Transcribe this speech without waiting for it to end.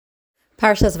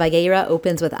Parshas Vayera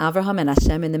opens with Avraham and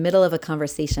Hashem in the middle of a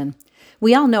conversation.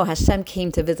 We all know Hashem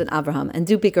came to visit Avraham and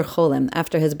do Bikur Cholim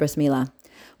after his bris milah.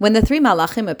 When the three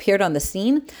malachim appeared on the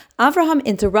scene, Avraham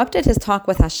interrupted his talk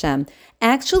with Hashem,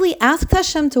 actually asked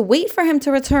Hashem to wait for him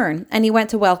to return, and he went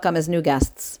to welcome his new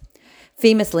guests.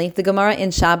 Famously, the Gemara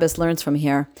in Shabbos learns from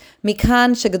here,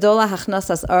 Mikan shegedola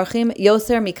hachnasas orchim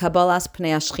yoser mikabolas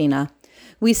pnei hashchina.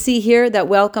 We see here that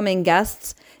welcoming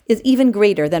guests is even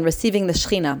greater than receiving the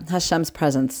Shechina, Hashem's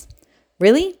presence.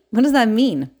 Really? What does that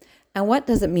mean? And what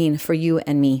does it mean for you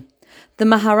and me? The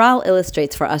Maharal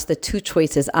illustrates for us the two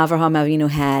choices Avraham Avinu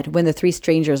had when the three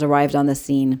strangers arrived on the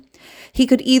scene. He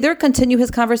could either continue his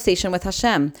conversation with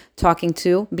Hashem, talking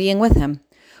to, being with him,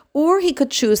 or he could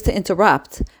choose to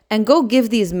interrupt and go give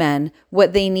these men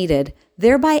what they needed,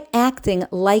 thereby acting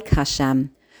like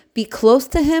Hashem. Be close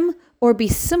to him or be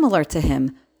similar to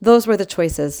him. Those were the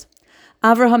choices.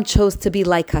 Avraham chose to be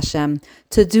like Hashem,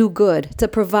 to do good, to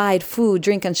provide food,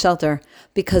 drink, and shelter,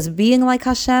 because being like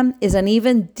Hashem is an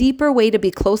even deeper way to be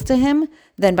close to him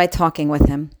than by talking with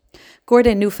him.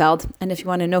 Gordon Neufeld, and if you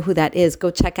want to know who that is,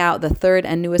 go check out the third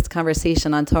and newest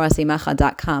conversation on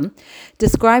TorahSimacha.com,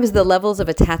 describes the levels of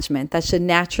attachment that should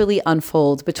naturally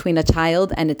unfold between a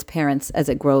child and its parents as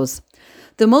it grows.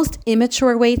 The most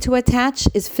immature way to attach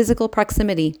is physical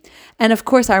proximity. And of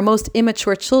course, our most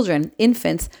immature children,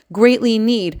 infants, greatly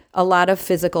need a lot of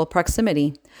physical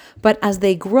proximity. But as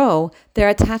they grow, their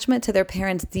attachment to their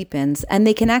parents deepens, and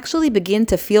they can actually begin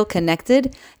to feel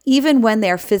connected even when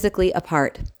they are physically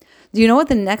apart. Do you know what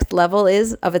the next level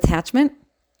is of attachment?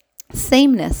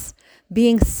 Sameness.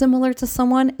 Being similar to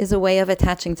someone is a way of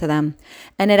attaching to them.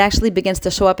 And it actually begins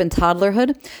to show up in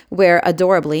toddlerhood, where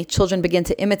adorably, children begin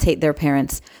to imitate their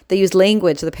parents. They use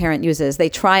language the parent uses. They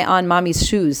try on mommy's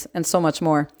shoes and so much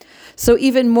more. So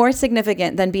even more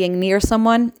significant than being near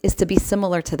someone is to be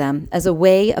similar to them as a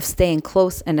way of staying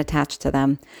close and attached to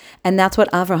them. And that's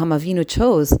what Avraham Avinu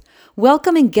chose.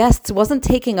 Welcoming guests wasn't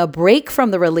taking a break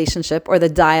from the relationship or the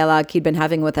dialogue he'd been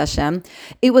having with Hashem.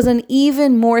 It was an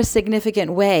even more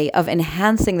significant way of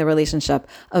enhancing the relationship,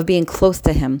 of being close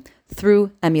to him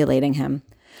through emulating him.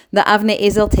 The Avnei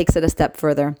Ezel takes it a step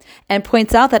further and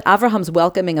points out that Avraham's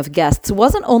welcoming of guests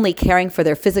wasn't only caring for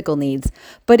their physical needs,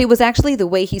 but it was actually the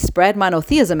way he spread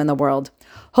monotheism in the world.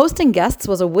 Hosting guests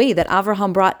was a way that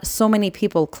Avraham brought so many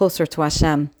people closer to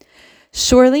Hashem.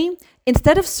 Surely,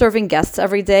 instead of serving guests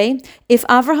every day, if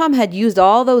Avraham had used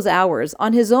all those hours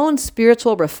on his own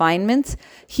spiritual refinement,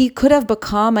 he could have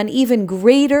become an even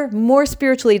greater, more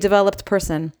spiritually developed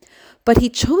person. But he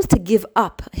chose to give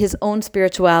up his own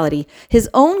spirituality, his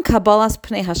own Kabbalas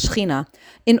Pnei Hashchina,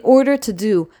 in order to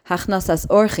do Hachnasas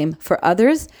Orchim for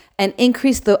others and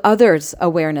increase the others'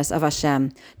 awareness of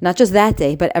Hashem, not just that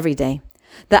day, but every day.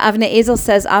 The Avnei Ezel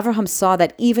says Avraham saw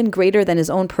that even greater than his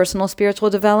own personal spiritual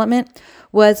development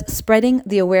was spreading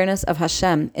the awareness of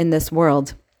Hashem in this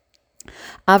world.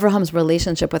 Avraham's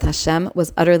relationship with Hashem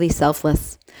was utterly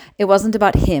selfless. It wasn't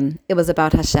about him, it was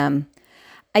about Hashem.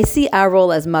 I see our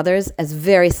role as mothers as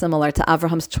very similar to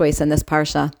Avraham's choice in this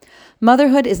parsha.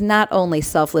 Motherhood is not only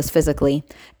selfless physically,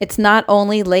 it's not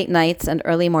only late nights and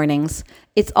early mornings,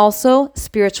 it's also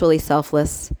spiritually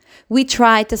selfless. We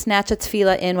try to snatch a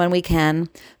tefillah in when we can,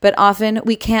 but often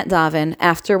we can't daven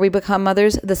after we become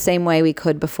mothers the same way we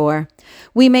could before.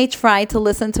 We may try to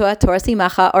listen to a Torah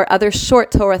Simacha or other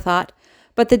short Torah thought,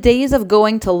 but the days of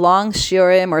going to long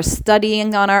shiurim or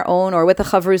studying on our own or with a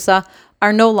chavrusa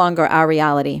are no longer our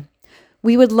reality.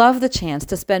 We would love the chance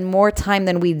to spend more time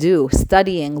than we do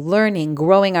studying, learning,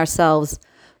 growing ourselves,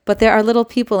 but there are little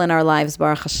people in our lives,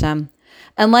 Baruch Hashem.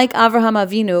 And like Avraham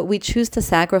Avinu, we choose to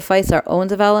sacrifice our own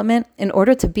development in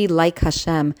order to be like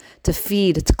Hashem, to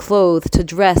feed, to clothe, to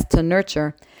dress, to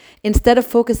nurture. Instead of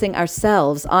focusing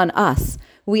ourselves on us,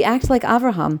 we act like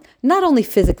Avraham, not only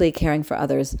physically caring for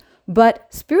others, but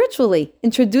spiritually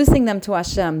introducing them to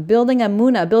Hashem, building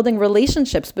emunah, building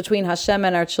relationships between Hashem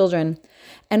and our children.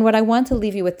 And what I want to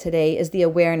leave you with today is the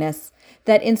awareness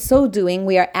that in so doing,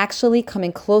 we are actually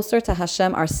coming closer to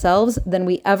Hashem ourselves than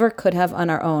we ever could have on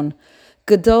our own.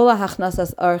 Gedola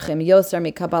hachnasas orchim yoser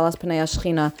mikabalas pnei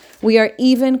hashchina. We are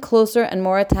even closer and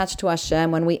more attached to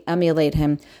Hashem when we emulate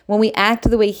Him, when we act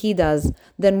the way He does,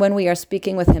 than when we are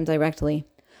speaking with Him directly.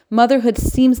 Motherhood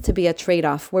seems to be a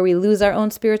trade-off where we lose our own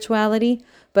spirituality,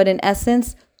 but in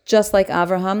essence, just like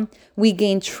Avraham, we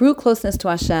gain true closeness to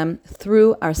Hashem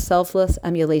through our selfless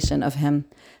emulation of Him.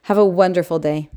 Have a wonderful day.